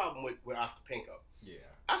 here's the problem with Ostapenko. Yeah.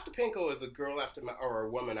 Ostapenko is a a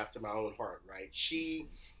woman after my own heart, right? She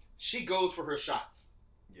goes for her shots.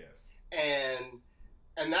 Yes. And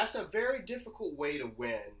that's a very difficult way to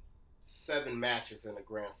win 7 matches in a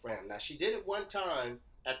Grand Slam. Now, she did it one time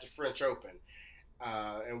at the French Open,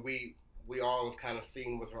 and we all have kind of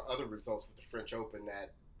seen with her other results with the French Open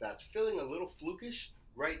that's feeling a little flukish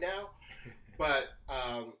right now. But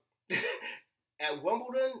at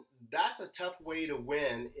Wimbledon, that's a tough way to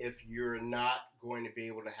win if you're not going to be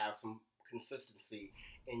able to have some consistency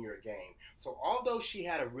in your game. So although she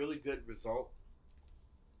had a really good result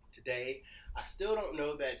today, I still don't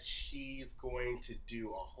know that she's going to do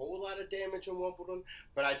a whole lot of damage in Wimbledon,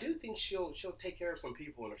 but I do think she'll take care of some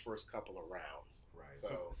people in the first couple of rounds. Right.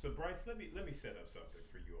 So Bryce, let me set up something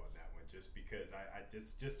for you on that one, just because I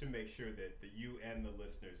just to make sure that you and the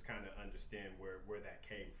listeners kind of understand where that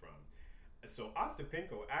came from. So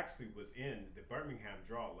Ostapenko actually was in the Birmingham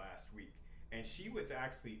draw last week, and she was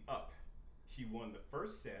actually up. She won the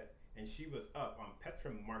first set, and she was up on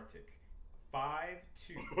Petra Martic,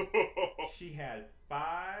 5-2. She had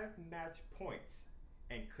 5 match points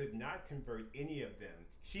and could not convert any of them.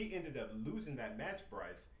 She ended up losing that match,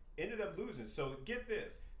 Bryce. So get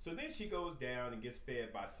this. So then she goes down and gets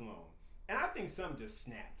fed by Sloane. And I think something just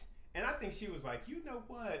snapped. And I think she was like, you know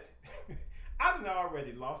what? I done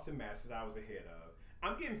already lost the match that I was ahead of.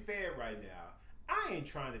 I'm getting fed right now. I ain't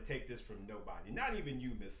trying to take this from nobody. Not even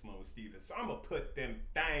you, Miss Sloane Stevens. So I'm going to put them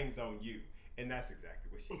things on you. And that's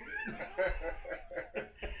exactly what she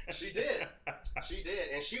did. She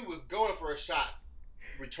did. And she was going for a shot.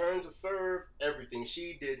 Return to serve, everything.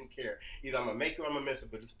 She didn't care. Either I'm going to make it or I'm going to miss it,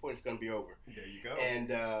 but this point's going to be over. There you go.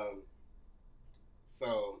 And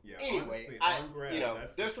so, yeah, anyway, honestly, on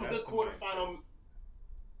grass, there's some good quarterfinal.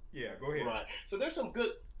 Yeah, go ahead. Right. So there's some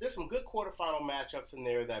good quarterfinal matchups in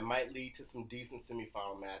there that might lead to some decent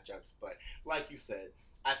semifinal matchups. But like you said,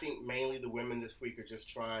 I think mainly the women this week are just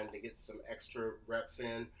trying to get some extra reps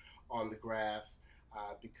in on the grass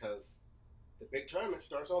because the big tournament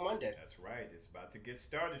starts on Monday. That's right. It's about to get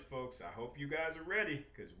started, folks. I hope you guys are ready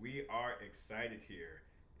because we are excited here.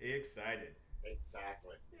 Excited.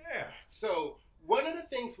 Exactly. Yeah. So one of the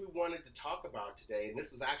things we wanted to talk about today, and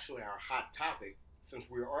this is actually our hot topic since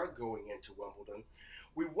we are going into Wimbledon,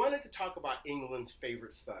 we wanted to talk about England's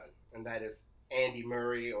favorite son, and that is Andy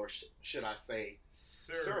Murray, or should I say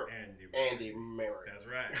Sir Andy Murray. That's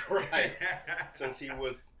right. Right. Since he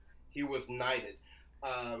was knighted.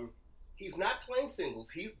 He's not playing singles.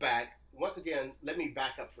 He's back. Once again, let me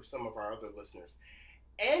back up for some of our other listeners.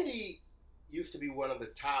 Andy used to be one of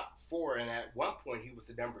the top 4, and at one point he was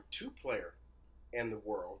the number 2 player in the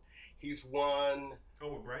world. He's won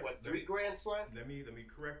Bryce, 3 Grand Slams? Let me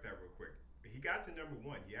correct that real quick. He got to number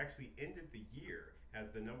 1. He actually ended the year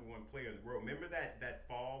as the number 1 player in the world. Remember that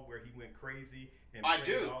fall where he went crazy and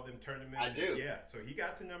played all them tournaments? I do. Yeah, so he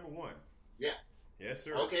got to number 1. Yeah. Yes,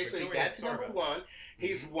 sir. Okay, so he got to number 1.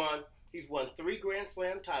 He's Mm-hmm. He's won 3 Grand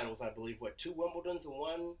Slam titles, I believe. 2 Wimbledons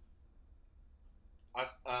and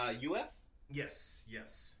 1 U.S.? Yes.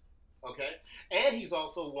 Okay. And he's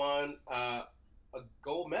also won a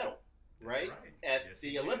gold medal, That's right? At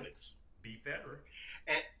the Olympics. Beat Federer.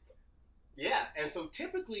 And so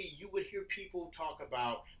typically you would hear people talk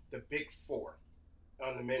about the big 4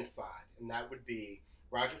 on the men's side, and that would be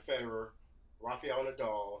Roger Federer, Rafael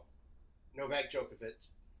Nadal, Novak Djokovic,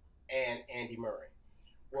 and Andy Murray.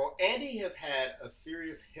 Well, Andy has had a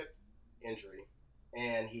serious hip injury,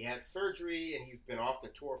 and he had surgery, and he's been off the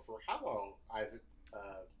tour for how long, Isaac?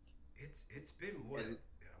 It's been what?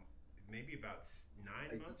 Maybe about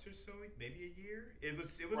 9 months or so, maybe a year. It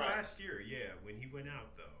was right. Last year, yeah, when he went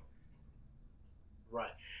out though.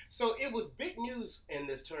 Right. So it was big news in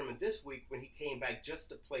this tournament this week when he came back just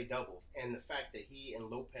to play doubles, and the fact that he and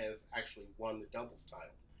Lopez actually won the doubles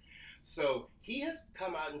title. So he has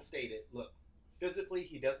come out and stated, look, physically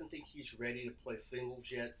he doesn't think he's ready to play singles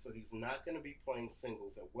yet, so he's not going to be playing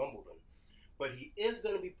singles at Wimbledon, but he is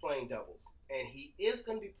going to be playing doubles. and he is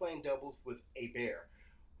going to be playing doubles with Hebert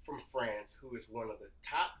from France, who is one of the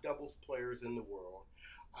top doubles players in the world,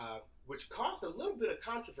 which caused a little bit of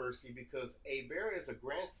controversy because Hebert is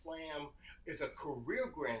a career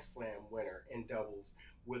Grand Slam winner in doubles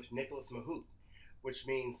with Nicolas Mahut, which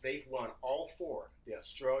means they've won all four: the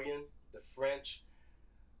Australian, the French,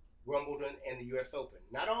 Wimbledon, and the U.S. Open.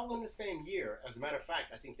 Not all in the same year. As a matter of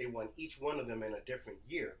fact, I think they won each one of them in a different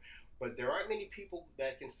year. But there aren't many people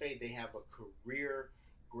that can say they have a career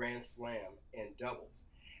Grand Slam in doubles.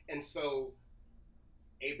 And so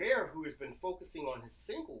Hebert, who has been focusing on his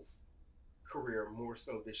singles career more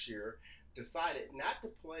so this year, decided not to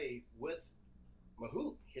play with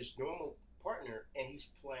Mahut, his normal partner, and he's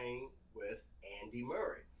playing with Andy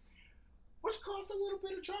Murray, which caused a little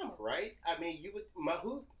bit of drama, right? I mean,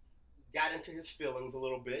 Mahut got into his feelings a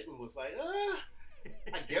little bit and was like,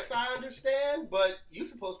 I guess I understand, but you're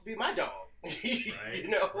supposed to be my dog.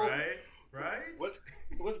 Right, right.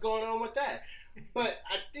 What's going on with that? But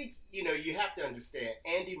I think, you have to understand,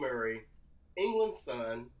 Andy Murray, England's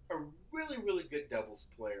son, a really, really good doubles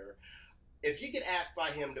player. If you get asked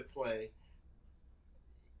by him to play,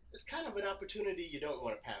 it's kind of an opportunity you don't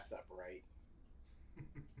want to pass up, right?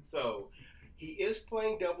 So he is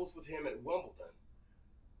playing doubles with him at Wimbledon.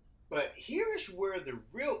 But here is where the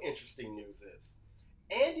real interesting news is.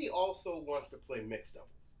 Andy also wants to play mixed doubles.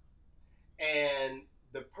 And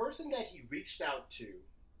the person that he reached out to,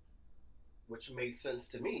 which made sense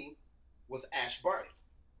to me, was Ash Barty.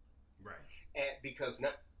 Right. And because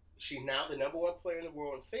she's now the number one player in the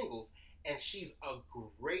world in singles, and she's a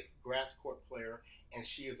great grass court player, and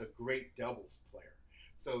she is a great doubles player.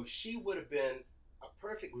 So she would have been a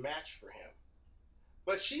perfect match for him.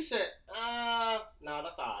 But she said, no,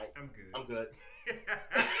 that's all right. I'm good.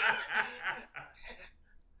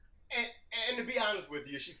 and to be honest with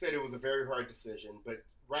you, she said it was a very hard decision. But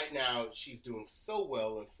right now, she's doing so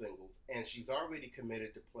well in singles, and she's already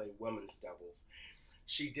committed to play women's doubles.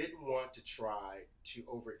 She didn't want to try to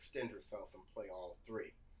overextend herself and play all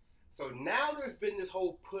three. So now there's been this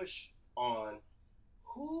whole push on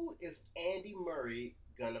who is Andy Murray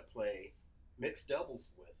going to play mixed doubles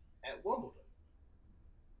with at Wimbledon.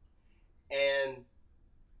 And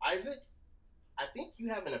Isaac, I think you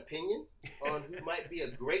have an opinion on who might be a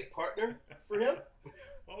great partner for him.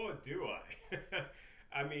 Oh, do I?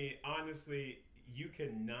 I mean, honestly, you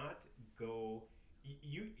cannot go.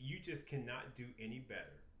 You just cannot do any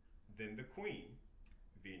better than the Queen,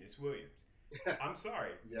 Venus Williams. I'm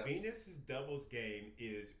sorry. Yes. Venus's doubles game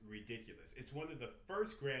is ridiculous. It's one of the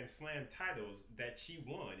first Grand Slam titles that she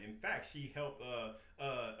won. In fact, she helped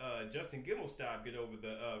Justin Gimelstob get over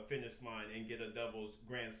the finish line and get a doubles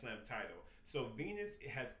Grand Slam title. So Venus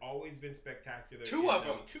has always been spectacular. Two of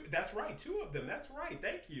them. That's right. Two of them. That's right.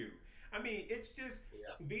 Thank you. I mean, it's just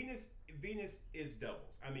Venus is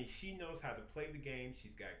doubles. I mean, she knows how to play the game.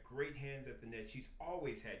 She's got great hands at the net. She's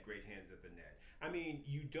always had great hands at the net. I mean,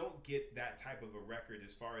 you don't get that type of a record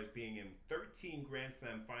as far as being in 13 Grand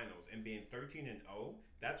Slam finals and being 13-0.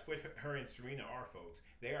 That's what her and Serena are, folks.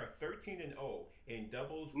 They are 13-0 in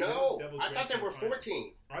doubles. No, doubles I thought they were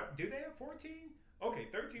 14. Do they have 14? Okay,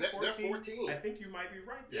 13, 14. They're 14. I think you might be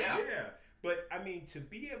right there. Yeah. But, I mean, to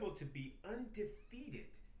be able to be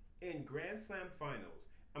undefeated in Grand Slam finals,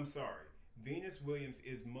 I'm sorry, Venus Williams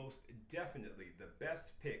is most definitely the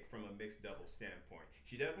best pick from a mixed double standpoint.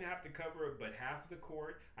 She doesn't have to cover but half the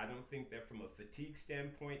court. I don't think that from a fatigue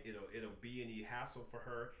standpoint it'll be any hassle for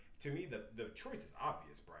her. To me, the choice is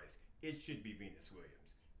obvious, Bryce. It should be Venus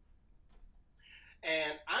Williams.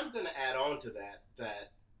 And I'm going to add on to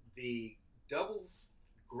that the doubles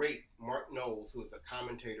great Mark Knowles, who is a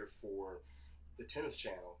commentator for the Tennis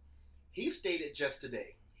Channel, he stated just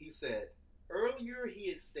today, he said, earlier he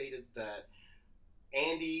had stated that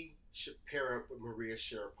Andy should pair up with Maria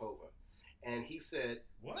Sharapova. And he said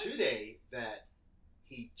today that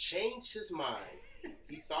he changed his mind.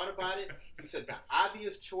 He thought about it. He said the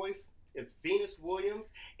obvious choice is Venus Williams.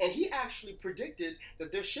 And he actually predicted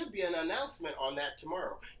that there should be an announcement on that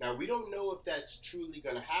tomorrow. Now, we don't know if that's truly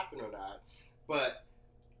going to happen or not. But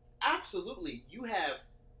absolutely, you have,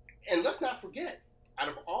 and let's not forget, out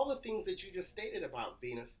of all the things that you just stated about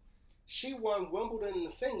Venus, she won Wimbledon in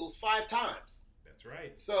the singles 5 times. That's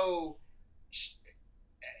right. So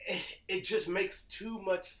it just makes too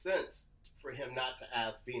much sense for him not to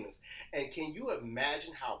ask Venus. And can you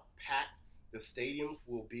imagine how packed the stadiums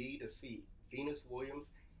will be to see Venus Williams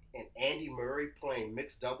and Andy Murray playing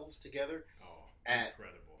mixed doubles together? Oh,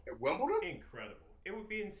 incredible! At Wimbledon, incredible. It would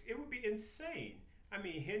be insane. I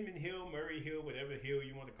mean, Hinman Hill, Murray Hill, whatever hill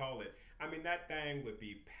you want to call it. I mean, that thing would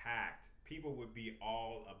be packed. People would be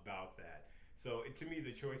all about that. So to me,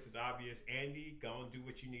 the choice is obvious. Andy, go and do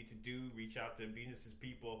what you need to do. Reach out to Venus's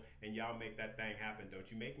people, and y'all make that thing happen.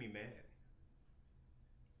 Don't you make me mad.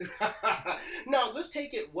 Now, let's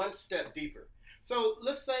take it one step deeper. So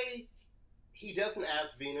let's say he doesn't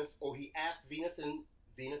ask Venus, or he asks Venus and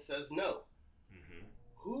Venus says no. Hmm.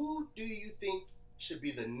 Who do you think should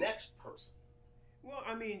be the next person? Well,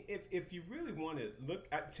 I mean, if you really want to look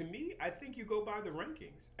at, to me, I think you go by the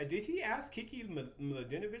rankings. Did he ask Kiki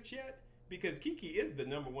Mladenovic yet? Because Kiki is the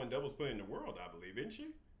number one doubles player in the world, I believe, isn't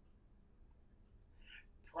she?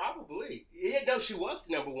 Probably. Yeah, no, she was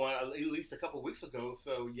number one at least a couple weeks ago.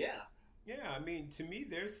 So yeah. Yeah, I mean, to me,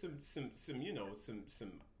 there's some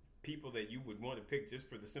some people that you would want to pick just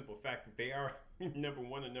for the simple fact that they are number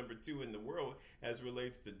one and number two in the world as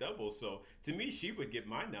relates to doubles. So to me, she would get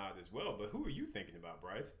my nod as well. But who are you thinking about,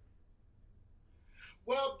 Bryce?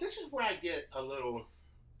 Well, this is where I get a little.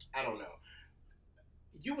 I don't know.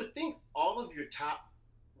 You would think all of your top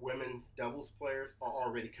women doubles players are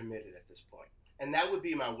already committed at this point, and that would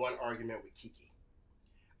be my one argument with Kiki.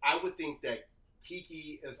 I would think that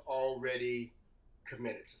Kiki is already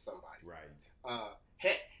committed to somebody. Right.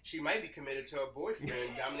 Heck, she might be committed to her boyfriend,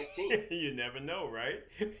 Dominic Thiem. You never know, right?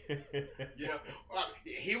 You know,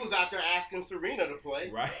 he was out there asking Serena to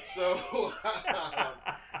play. Right. So,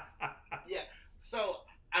 yeah. So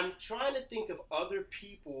I'm trying to think of other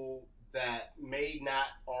people that may not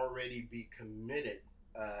already be committed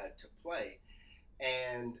to play,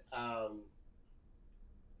 and I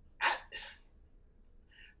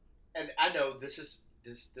I know this is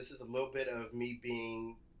a little bit of me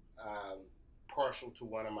being partial to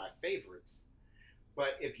one of my favorites,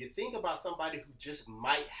 but if you think about somebody who just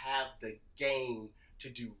might have the game to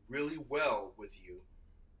do really well with you,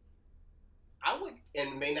 I would,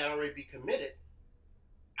 and may not already be committed,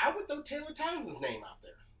 I would throw Taylor Townsend's name out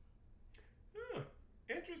there. Huh.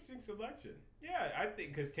 Interesting selection. Yeah, I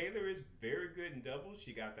think because Taylor is very good in doubles.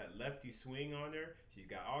 She got that lefty swing on her. She's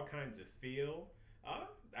got all kinds of feel. I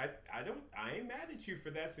ain't mad at you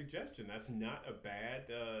for that suggestion. That's not a bad.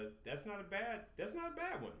 That's not a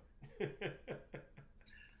bad one.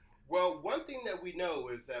 Well, one thing that we know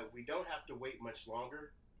is that we don't have to wait much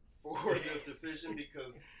longer for this decision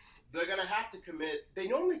because they're going to have to commit. They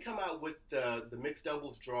normally come out with the mixed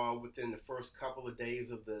doubles draw within the first couple of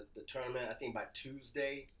days of the tournament. I think by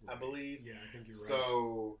Tuesday, right. I believe. Yeah, I think you're right.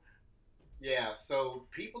 So, yeah, so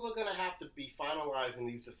people are going to have to be finalizing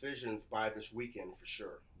these decisions by this weekend for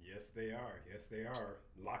sure. Yes, they are. Yes, they are.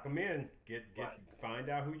 Lock them in. Get right. Find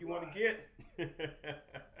out who you want to get.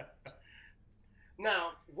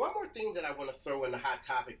 Now, one more thing that I want to throw in the hot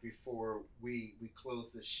topic before we close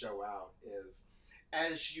this show out is,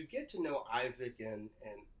 as you get to know Isaac and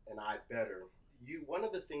I better, one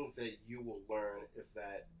of the things that you will learn is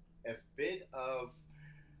that as big of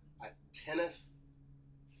a tennis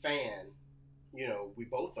fan, we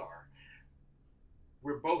both are,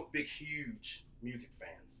 we're both big, huge music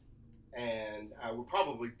fans. And we're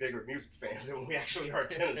probably bigger music fans than we actually are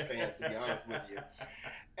tennis fans, to be honest with you.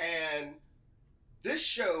 And this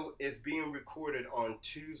show is being recorded on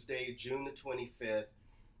Tuesday, June the 25th,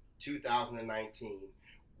 2019,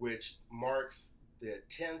 which marks the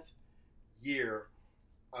 10th year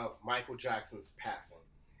of Michael Jackson's passing.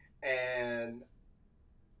 And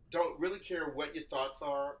don't really care what your thoughts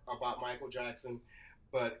are about Michael Jackson,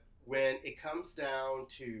 but when it comes down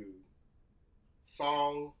to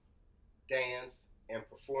song, dance, and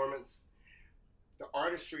performance, the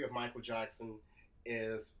artistry of Michael Jackson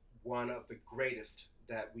is one of the greatest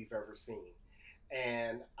that we've ever seen.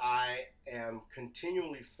 And I am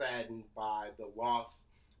continually saddened by the loss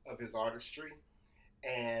of his artistry.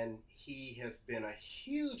 And he has been a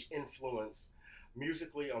huge influence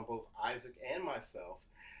musically on both Isaac and myself.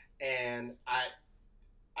 And I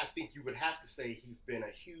think you would have to say he's been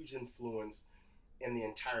a huge influence in the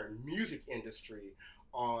entire music industry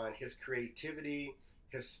on his creativity,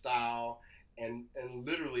 his style, and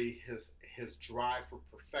literally his drive for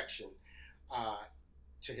perfection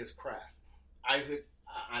to his craft. Isaac,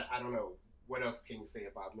 I don't know, what else can you say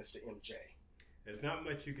about Mr. MJ? There's not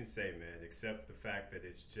much you can say, man, except the fact that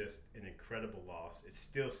it's just an incredible loss. It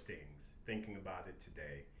still stings thinking about it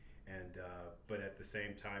today. And but at the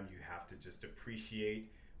same time, you have to just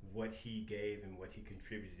appreciate what he gave and what he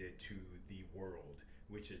contributed to the world,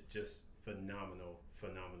 which is just phenomenal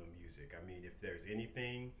music. I mean, if there's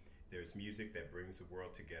anything, there's music that brings the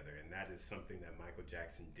world together, and that is something that Michael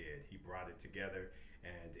Jackson did. He brought it together,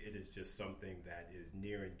 and it is just something that is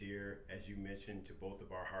near and dear, as you mentioned, to both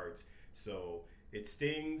of our hearts. So it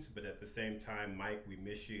stings, but at the same time, Mike, we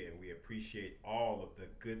miss you, and we appreciate all of the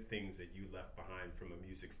good things that you left behind from a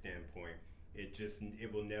music standpoint.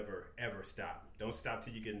 it will never ever stop. Don't stop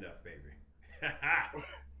till you get enough, baby.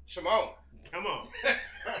 Shimon. Come on.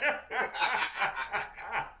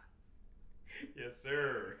 Yes,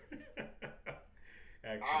 sir.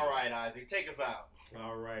 Excellent. All right, Isaac, take us out.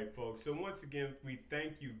 All right, folks. So once again, we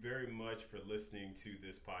thank you very much for listening to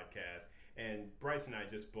this podcast. And Bryce and I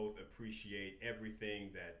just both appreciate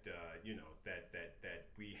everything that that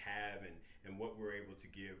we have and what we're able to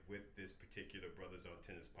give with this particular Brothers on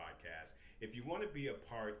Tennis podcast. If you want to be a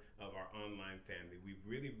part of our online family, we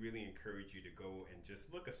really, really encourage you to go and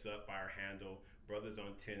just look us up by our handle, Brothers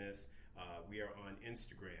on Tennis. We are on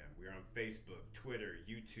Instagram. We are on Facebook, Twitter,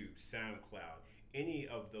 YouTube, SoundCloud, any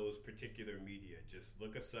of those particular media. Just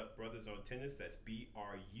look us up, Brothers on Tennis. That's BRUTHAS,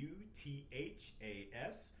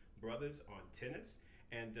 Brothers on Tennis.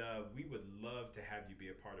 And we would love to have you be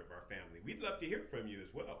a part of our family. We'd love to hear from you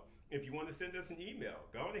as well. If you want to send us an email,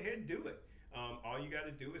 go on ahead and do it. All you got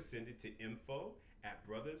to do is send it to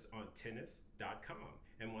info@brothersontennis.com.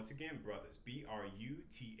 And once again, brothers,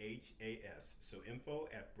 BRUTHAS. So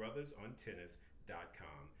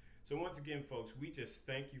info@brothersontennis.com. So once again, folks, we just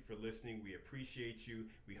thank you for listening. We appreciate you.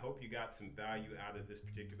 We hope you got some value out of this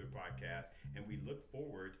particular podcast, and we look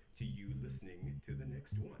forward to you listening to the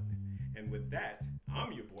next one. And with that,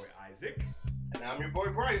 I'm your boy Isaac. And I'm your boy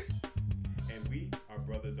Bryce. And we are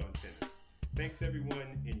Brothers on Tennis. Thanks,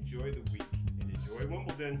 everyone. Enjoy the week and enjoy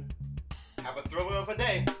Wimbledon. Have a thriller of a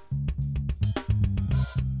day.